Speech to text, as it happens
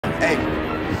Hey,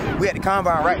 we at the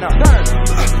combine right now.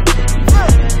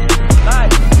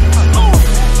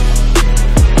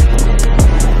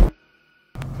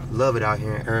 Love it out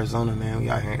here in Arizona, man. We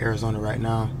out here in Arizona right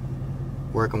now,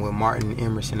 working with Martin,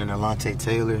 Emerson, and Alontae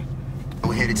Taylor.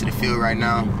 We're headed to the field right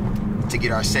now to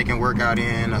get our second workout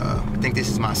in. I think this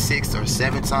is my 6th or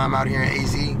 7th time out here in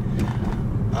AZ.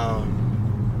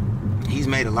 He's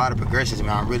made a lot of progressions,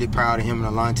 man. I'm really proud of him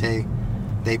and Alontae.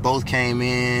 They both came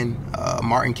in.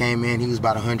 Martin came in. He was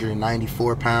about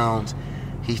 194 pounds.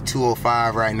 He's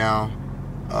 205 right now.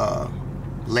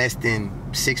 Less than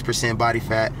 6% body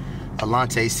fat.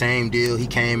 Alontae, same deal. He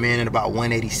came in at about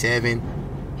 187.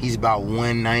 He's about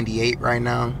 198 right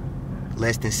now.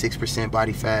 Less than 6%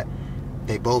 body fat.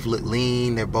 They both look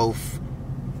lean. They both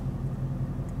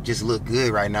just look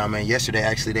good right now, man. Yesterday,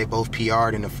 actually, they both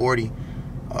PR'd in the 40.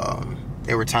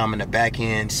 They were timing the back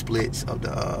end splits of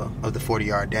the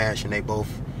 40-yard dash, and they both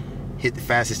hit the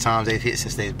fastest times they've hit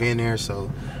since they've been there.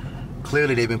 So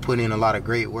clearly, they've been putting in a lot of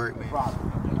great work, man.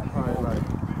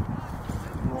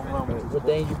 What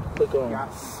thing you click on? I'm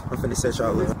finna set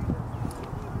y'all up.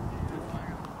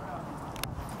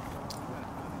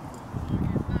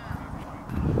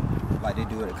 Like they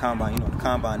do at the combine. You know, the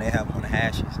combine, they have them on the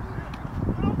hashes.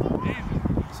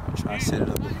 So I'm trying to set it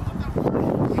up a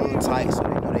little tight so they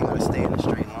know they gotta stay in a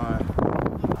straight line.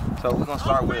 So we're gonna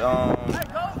start with,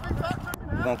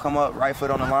 we're gonna come up, right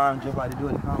foot on the line, just like they do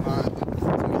at the combine. So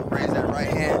we're gonna raise that right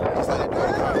hand, just like they do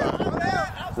at the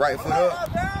combine. Right foot up.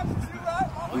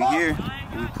 We here,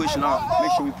 and we pushing off.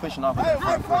 Make sure we pushing off with that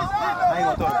front foot. I ain't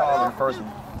gonna throw the ball on the first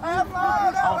one. I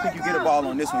don't think you get a ball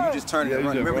on this one. You just turn it and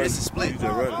run. Remember, this is split.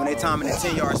 When they timing the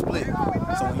 10-yard split.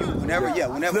 So whenever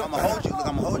I'm gonna hold you. Look,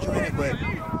 I'm gonna hold you in it, but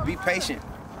be patient.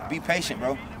 Be patient,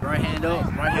 bro. Right hand up,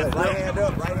 right hand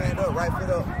up, right hand up, right foot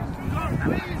up.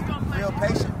 Real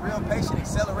patient,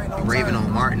 accelerating on Raving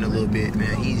on Martin a little bit,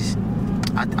 man.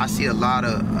 I see a lot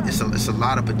of, it's a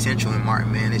lot of potential in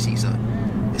Martin, man. It's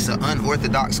an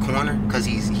unorthodox corner because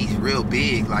he's real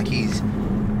big. Like he's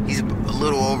a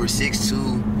little over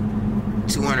 6'2",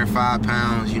 205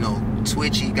 pounds. You know,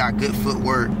 twitchy, got good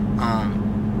footwork.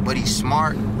 But he's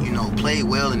smart. You know, played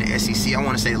well in the SEC. I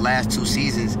want to say the last 2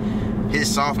 seasons. His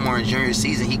sophomore and junior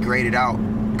season, he graded out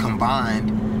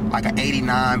combined like an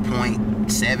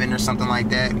 89.7 or something like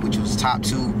that, which was top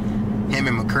 2. Him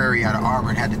and McCurry out of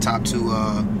Auburn had the top 2,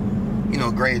 you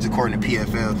know, grades according to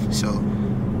PFF. So,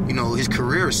 you know, his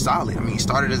career is solid. I mean, he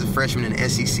started as a freshman in the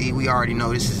SEC. We already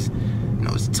know this is, you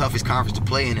know, it's the toughest conference to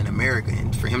play in America.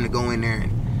 And for him to go in there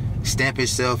and stamp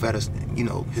himself at a, you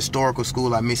know, historical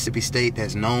school like Mississippi State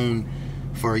that's known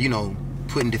for, you know,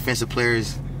 putting defensive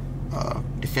players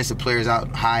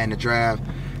out high in the draft,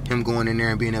 him going in there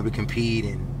and being able to compete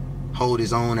and hold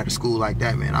his own at a school like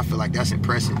that, man, I feel like that's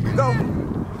impressive, man. Go.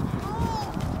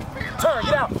 Turn,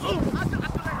 get out.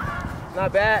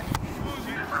 Not bad.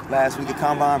 Last week of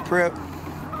combine prep,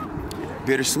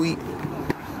 bittersweet.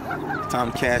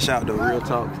 Time to cash out, though. Real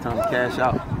talk. It's time to cash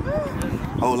out.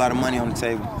 Whole lot of money on the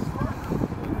table.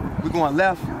 We're going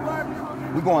left.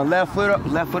 We're going left foot up,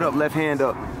 left hand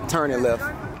up. Turn it left.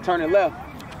 Turn it left.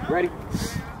 Ready?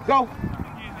 Go.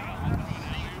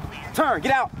 Turn.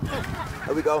 Get out.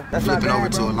 There we go. That's flipping over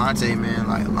to Alontae, man.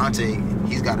 Like Alontae,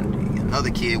 he's got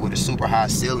another kid with a super high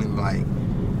ceiling. Like,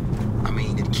 I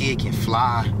mean, the kid can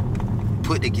fly,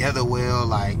 put together well.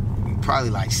 Like, probably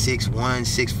like 6'1",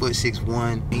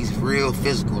 6'1". He's real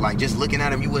physical. Like, just looking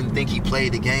at him, you wouldn't think he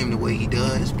played the game the way he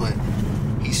does, but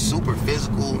he's super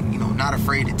physical. You know, not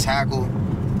afraid to tackle,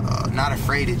 not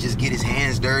afraid to just get his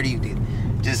hands dirty.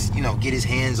 Just, you know, get his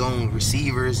hands on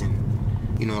receivers. And,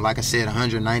 you know, like I said,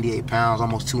 198 pounds,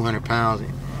 almost 200 pounds,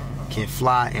 and can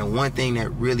fly. And one thing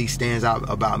that really stands out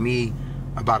about me,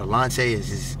 about Alontae,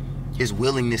 is his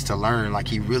willingness to learn. Like,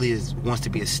 he really wants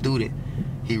to be a student.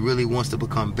 He really wants to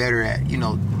become better at, you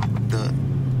know,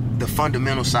 the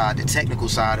fundamental side, the technical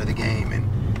side of the game. And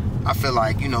I feel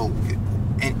like, you know,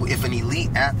 if an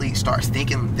elite athlete starts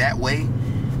thinking that way,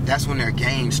 that's when their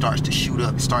game starts to shoot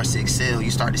up, it starts to excel. You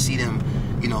start to see them,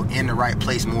 you know, in the right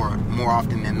place more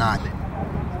often than not.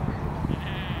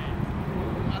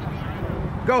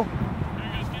 Go.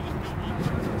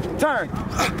 Turn.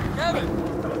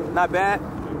 Not bad.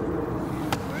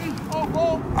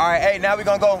 All right, hey, now we're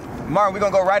gonna go, Martin, we're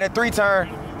gonna go right at 3 turn.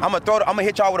 I'm gonna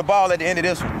hit y'all with a ball at the end of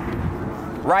this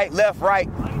one. Right, left, right,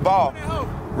 ball.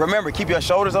 Remember, keep your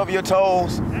shoulders over your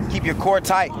toes, keep your core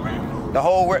tight.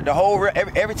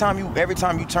 Every time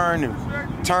you turn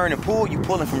and pull, you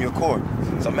pulling from your core.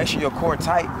 So make sure your core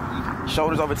tight,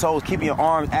 shoulders over toes, keeping your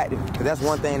arms active. Because that's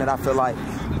one thing that I feel like,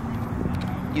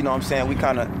 you know what I'm saying, we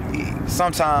kind of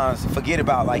sometimes forget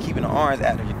about, like keeping the arms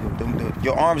active.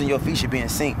 your arms and your feet should be in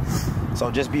sync. So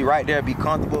just be right there, be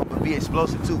comfortable, but be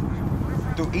explosive too.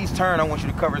 Through each turn, I want you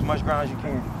to cover as much ground as you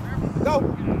can. Go.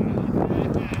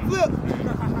 Flip.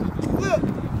 Flip.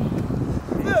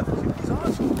 Flip.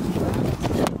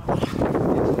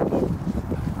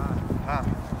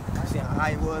 See how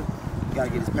high it was? You gotta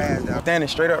get his pads down. Standing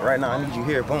straight up right now. I need you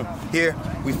here. Boom. Here.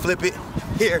 We flip it.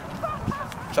 Here.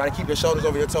 Try to keep your shoulders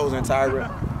over your toes the entire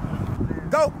rep.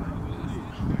 Go.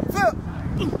 Flip.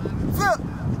 Flip.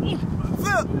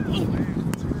 Flip.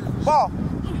 Ball.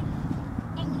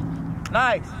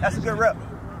 Nice. That's a good rep.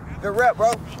 Good rep,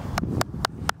 bro.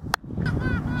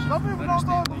 Some people don't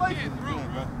go to the lake.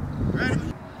 Ready?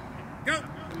 Go.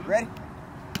 Ready?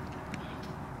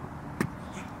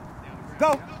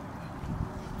 Go.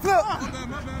 Flip.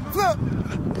 Flip.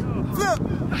 Flip.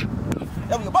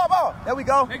 There we go. Ball. There we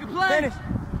go. Make a play. Finish.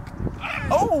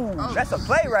 Oh, that's a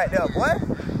play right there, boy.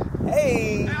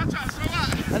 Hey. I'm trying to show out.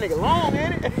 That nigga long,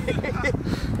 ain't it?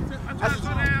 I'm trying to show the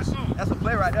ass off. That's a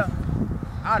play right there.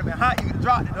 I'd have been hot, you would have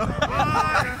dropped it, though.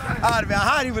 I'd have been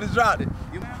hot, you would have dropped it.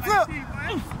 Flip.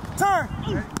 Turn.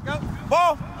 Go.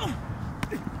 Ball.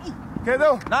 Okay,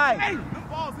 though. Nice.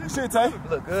 You see it, Tay? You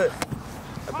look good.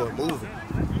 That boy moving.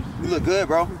 You look good,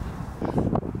 bro.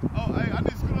 Oh, hey, I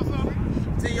need to screw us up.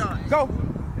 T-Yon. Go.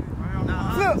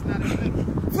 Flip.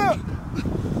 Flip.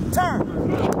 Turn.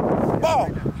 Ball.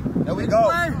 There we go.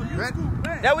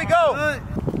 There we go.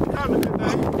 Come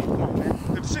on,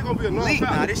 man. This shit gonna be a long Elite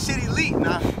time. now. This shit elite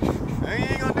now. You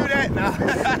ain't gonna do that now.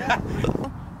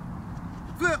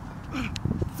 Flip.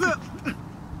 Flip.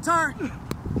 Turn.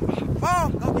 Ball.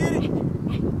 Go get it.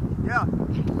 Yeah.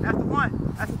 That's the one.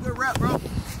 That's a good rep, bro.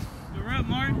 Good rep,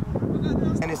 Martin.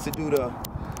 And it's to do the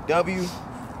W,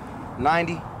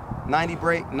 90, 90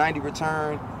 break, 90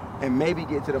 return, and maybe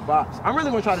get to the box. I'm really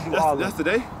gonna try to do all of them. That's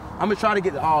today? I'm gonna try to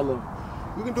get to all of them.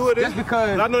 We can do it then. Just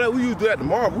because. I know that we usually do that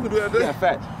tomorrow. We can do that today. Yeah,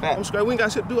 fact. I'm straight. We ain't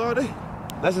got shit to do all day.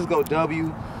 Let's just go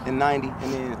W and 90,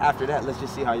 and then after that, let's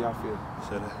just see how y'all feel.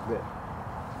 Shut up. Bet.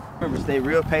 Remember, stay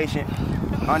real patient,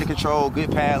 under control,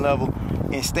 good pad level,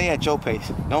 and stay at your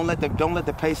pace. Don't let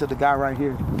the pace of the guy right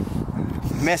here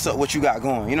mess up what you got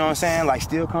going. You know what I'm saying? Like,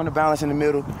 still come to balance in the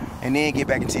middle, and then get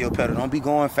back into your pedal. Don't be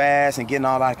going fast and getting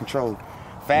all out of control.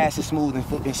 Fast is smooth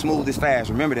and smooth is fast.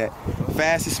 Remember that.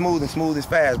 Fast is smooth and smooth is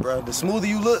fast, bro. The smoother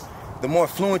you look, the more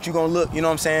fluent you're gonna look. You know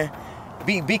what I'm saying?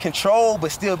 Be controlled,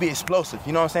 but still be explosive.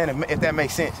 You know what I'm saying? If that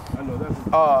makes sense. I know that.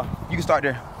 You can start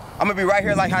there. I'm gonna be right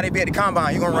here like how they be at the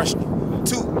combine. You're gonna rush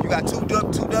two. You got two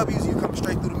W's, you come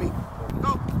straight through to me.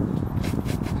 Go.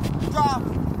 Drop.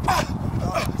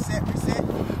 Reset.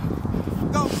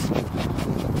 Go.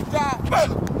 Drop.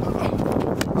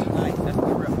 Nice. That's a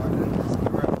good rep, Martin. That's a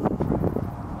good rep.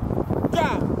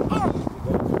 Drop.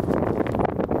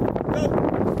 Go.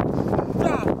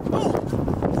 Drop.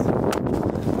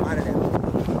 Out of that.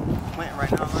 Plant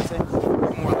right now, Alontae.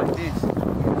 More like this.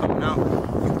 Coming out.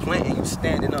 You plant and you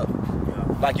standing up.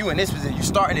 Like you in this position. You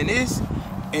starting in this,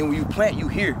 and when you plant, you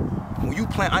here. When you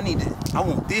plant, I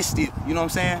want this still. You know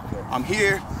what I'm saying? I'm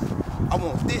here. I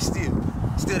want this still.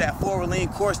 Still that forward lean,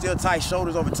 core still tight,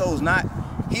 shoulders over toes, not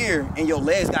here, and your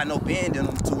legs got no bend in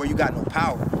them to where you got no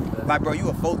power. Like, bro, you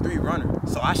a 4-3 runner,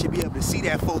 so I should be able to see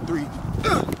that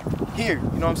 4-3 here, you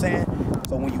know what I'm saying?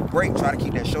 So when you break, try to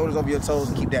keep that shoulders over your toes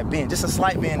and keep that bend. Just a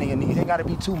slight bend in your knees. It ain't gotta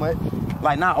be too much.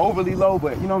 Like, not overly low,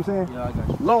 but you know what I'm saying? Yeah, I got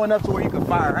you. Low enough to where you can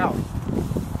fire out.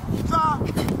 Drop.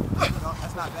 No,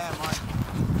 that's not bad, Martin.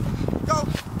 Go.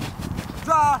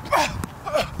 Drop.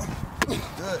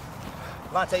 Good.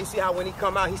 Alontae, you see how when he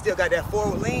come out, he still got that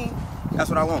forward lean? That's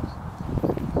what I want.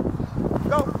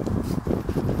 Go.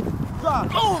 Drop.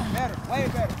 Better, way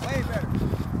better.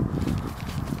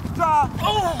 Drop.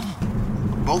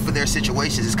 Both of their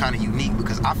situations is kind of unique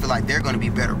because I feel like they're going to be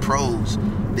better pros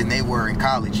than they were in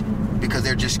college because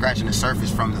they're just scratching the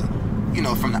surface from the, you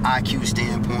know, from the IQ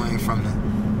standpoint, from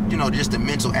the, you know, just the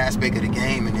mental aspect of the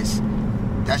game, and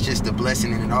that's just the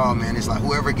blessing in it all, man. It's like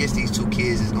whoever gets these two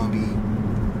kids is going to be,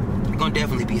 gonna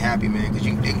definitely be happy, man, because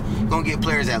they're gonna get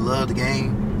players that love the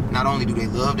game. Not only do they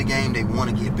love the game, they want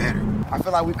to get better. I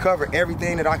feel like we covered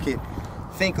everything that I could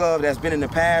think of that's been in the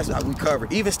past. We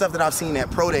covered even stuff that I've seen at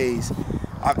pro days.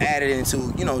 I've added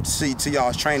into, you know, to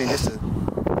y'all's training just to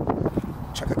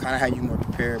try to kind of have you more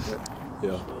prepared. But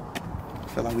Yeah. I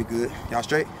feel like we good. Y'all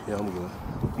straight? Yeah, I'm good.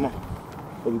 Come on.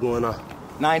 What we going on?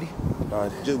 90.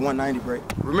 90. Just 190 break.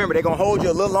 Remember, they're gonna hold you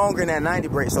a little longer in that 90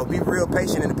 break, so be real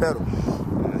patient in the pedal.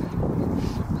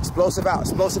 Explosive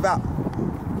out.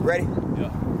 Ready?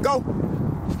 Yeah. Go.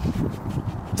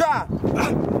 Drive.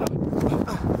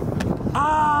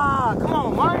 Come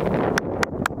on, Mark.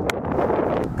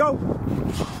 Go.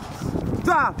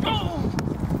 Drive.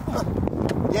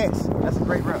 Yes, that's a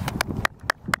great rep.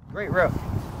 Great rep.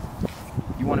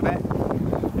 You want it back?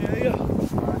 Yeah.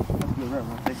 That's a good rep,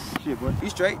 man. Take shit, boy. Be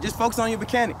straight. Just focus on your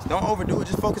mechanics. Don't overdo it.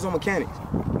 Just focus on mechanics.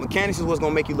 Mechanics is what's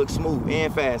gonna make you look smooth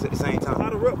and fast at the same time. How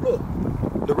the rep look?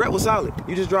 The rep was solid.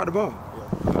 You just dropped the ball.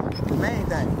 Yeah. The main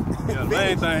thing. Yeah, the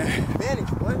main thing.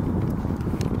 Advantage, boy.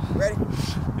 Ready?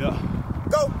 Yeah.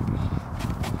 Go.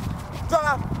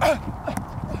 Drive.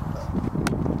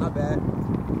 Not bad.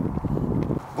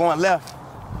 Going left.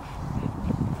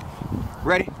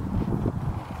 Ready?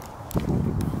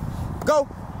 Go.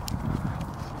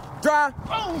 Drive.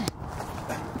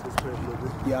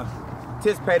 Yeah.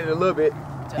 Anticipated a little bit.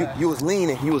 You was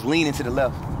leaning. You was leaning to the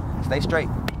left. Stay straight.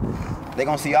 They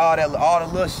gonna see all the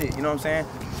little shit. You know what I'm saying?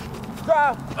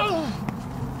 Drive.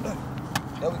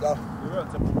 There we go.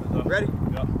 Ready?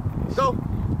 Yeah. Go.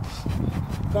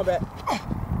 Come back.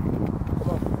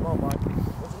 Come on, Mark.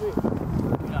 What you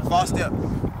mean? False step.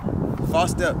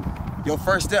 False step. Your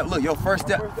first step. Look, your first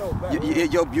step.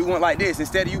 You went like this.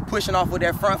 Instead of you pushing off with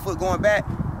that front foot going back,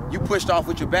 you pushed off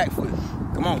with your back foot.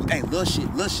 Come on. Hey, little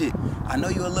shit. I know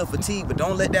you're a little fatigued, but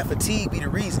don't let that fatigue be the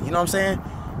reason. You know what I'm saying?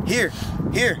 Here.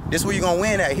 This is where you're gonna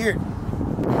win at. Here.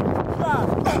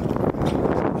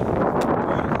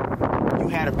 You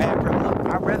had a bad rep. Look,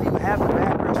 I'd rather you have the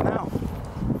bad reps now,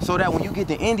 so that when you get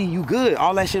to Indy, you good.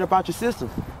 All that shit about your system.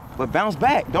 But bounce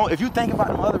back. Don't. If you think about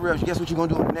them other reps, guess what you're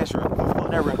gonna do on the next rep?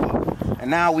 Fuck that rep up. And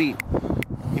now we, you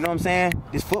know what I'm saying?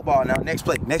 This football now. Next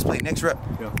play, next rep.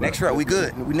 Yeah, next rep. We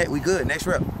good. We good. Next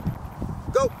rep.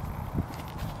 Go.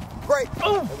 Break.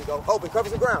 There we go. Open.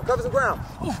 Covers the ground.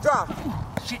 Drop.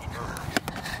 Shit.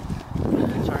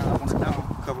 Turn up on the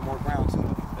down. Cover more ground too.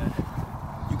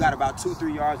 You got about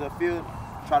 2-3 yards upfield.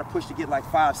 Try to push to get like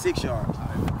 5-6 yards.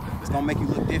 It's gonna make you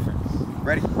look different.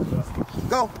 Ready?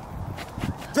 Go.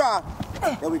 Drive.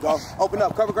 There we go. Open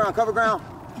up. Cover ground.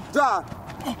 Drive.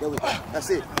 There we go. That's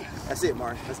it,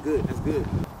 Mark. That's good.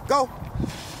 Go.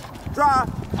 Drive.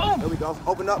 There we go.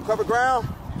 Open up. Cover ground.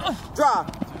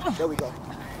 Drive. There we go.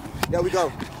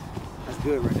 That's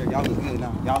good right there. Y'all look good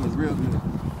now. Y'all look real good.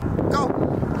 Go.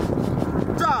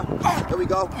 Drive. There we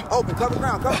go. Open. Cover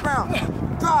ground. Drive.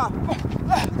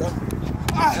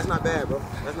 That's not bad, bro.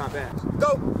 That's not bad.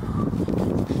 Go.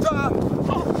 Drive.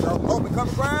 Go. Open.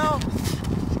 Cover ground.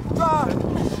 Drive.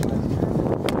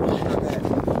 Not bad.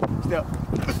 Step.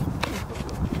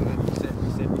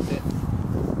 Reset.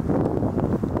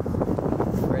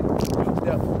 Ready?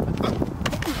 Step.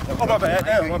 Oh, my bad.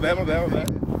 My bad.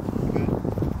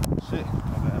 Shit.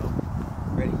 My bad.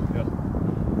 Ready? Yeah.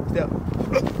 Step.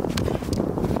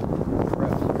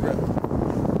 Rep.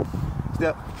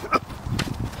 Step.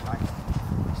 Nice.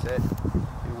 Set.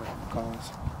 You went cones.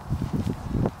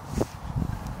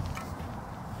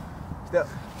 Step.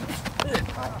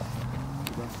 Nice.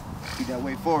 Keep that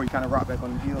weight forward. You kind of rock back on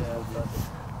the heels.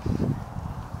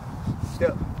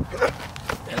 Step.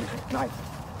 Nice.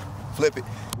 Flip it.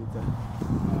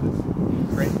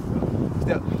 Ready?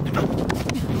 Step.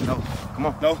 No. Come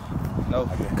on. No.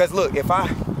 Because look, if I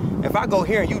go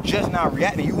here and you just now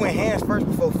reacting, you went hands first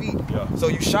before feet. Yeah. So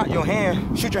you shoot your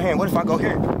hand. What if I go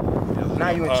here? Yeah. Now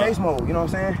you in chase mode, you know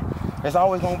what I'm saying? It's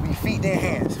always gonna be feet then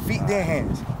hands.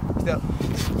 Step.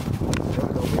 There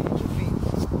we go. Your feet.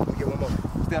 Let me get one more.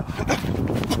 Step.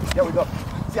 There we go.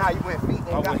 See how you went feet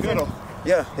then got here.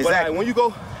 Yeah, exactly. But like, when you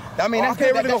go, I mean, I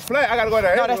can't really go flat. I gotta go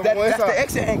there. No, that's the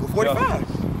exit angle, 45. Yeah.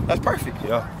 That's perfect.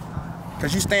 Yeah.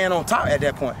 Because you stand on top at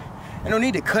that point. And no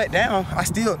need to cut down.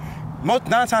 9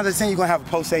 times out of 10, you're going to have a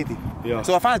post safety. Yeah.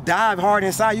 So if I dive hard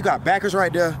inside, you got backers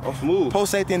right there. Oh, smooth.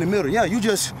 Post safety in the middle. Yeah, you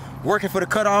just working for the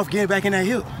cutoff, getting back in that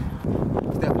hill.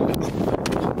 Step.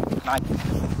 Nice.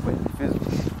 Wait, physical.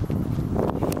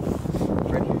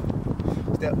 Ready?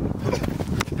 Step.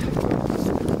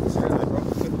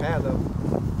 Good pad though.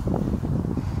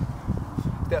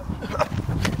 Step.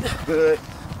 Good.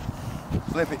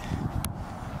 Flip it.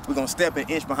 We're gonna step an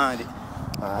inch behind it.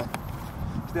 All right.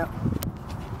 Step.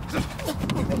 There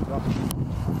we go.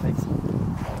 Thanks.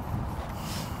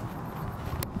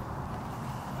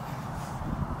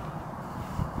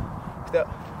 Step.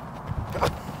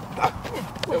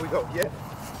 There we go. Yeah.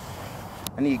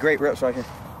 I need great reps right here.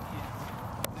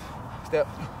 Step.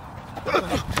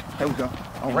 There we go.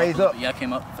 I'll raise up. Yeah, I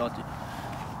came up, felt it.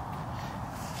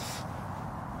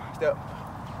 Step.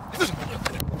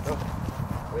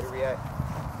 Way to react.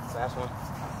 Last one.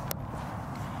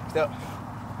 Step.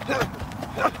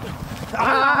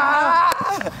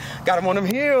 Got him on them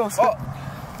heels. Oh.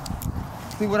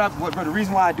 See what the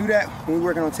reason why I do that when we're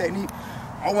working on technique,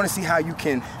 I want to see how you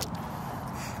can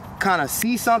kind of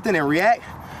see something and react,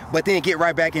 but then get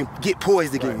right back and get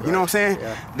poised again. Right, you know what I'm saying?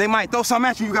 Yeah. They might throw something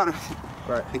at you, you gotta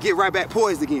Right. And get right back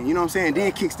poised again, you know what I'm saying?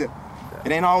 Then kick step.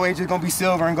 It ain't always just gonna be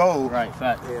silver and gold. Right,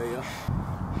 fact. Hell yeah.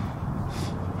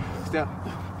 Step.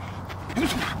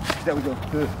 There we go.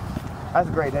 Good. That's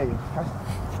a great day.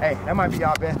 Hey, that might be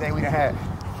our best day we done had.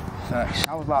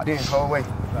 I was locked in the whole way.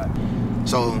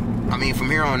 So, I mean,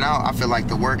 from here on out, I feel like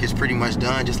the work is pretty much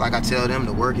done. Just like I tell them,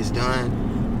 the work is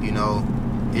done. You know,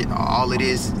 all it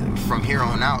is from here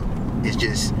on out is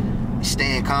just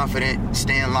staying confident,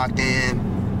 staying locked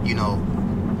in, you know,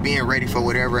 being ready for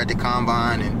whatever at the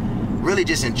combine, and really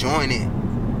just enjoying it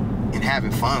and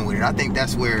having fun with it. I think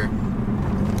that's where,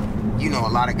 you know, a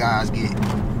lot of guys get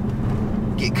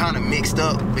kind of mixed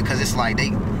up, because it's like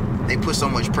they put so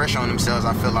much pressure on themselves.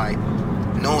 I feel like,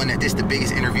 knowing that this is the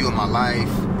biggest interview of my life,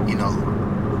 you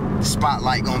know, the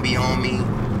spotlight gonna be on me,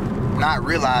 not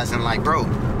realizing like, bro,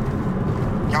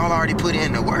 y'all already put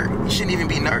in the work. You shouldn't even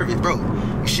be nervous, bro.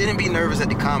 You shouldn't be nervous at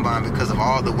the combine because of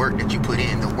all the work that you put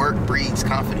in. The work breeds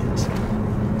confidence.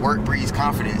 Work breeds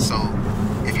confidence. So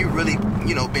if you really,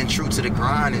 you know, been true to the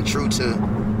grind and true to,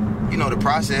 you know, the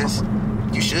process,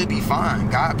 you should be fine.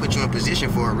 God put you in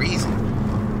position for a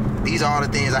reason. These are all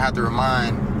the things I have to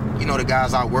remind, you know, the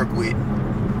guys I work with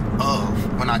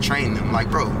of when I train them. Like,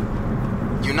 bro,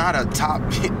 you're not a top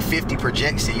 50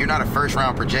 projection. You're not a first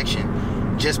round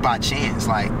projection just by chance.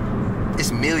 Like,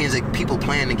 it's millions of people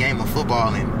playing the game of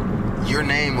football, and your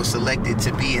name was selected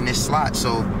to be in this slot.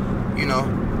 So, you know,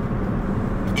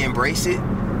 embrace it,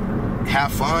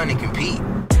 have fun, and compete.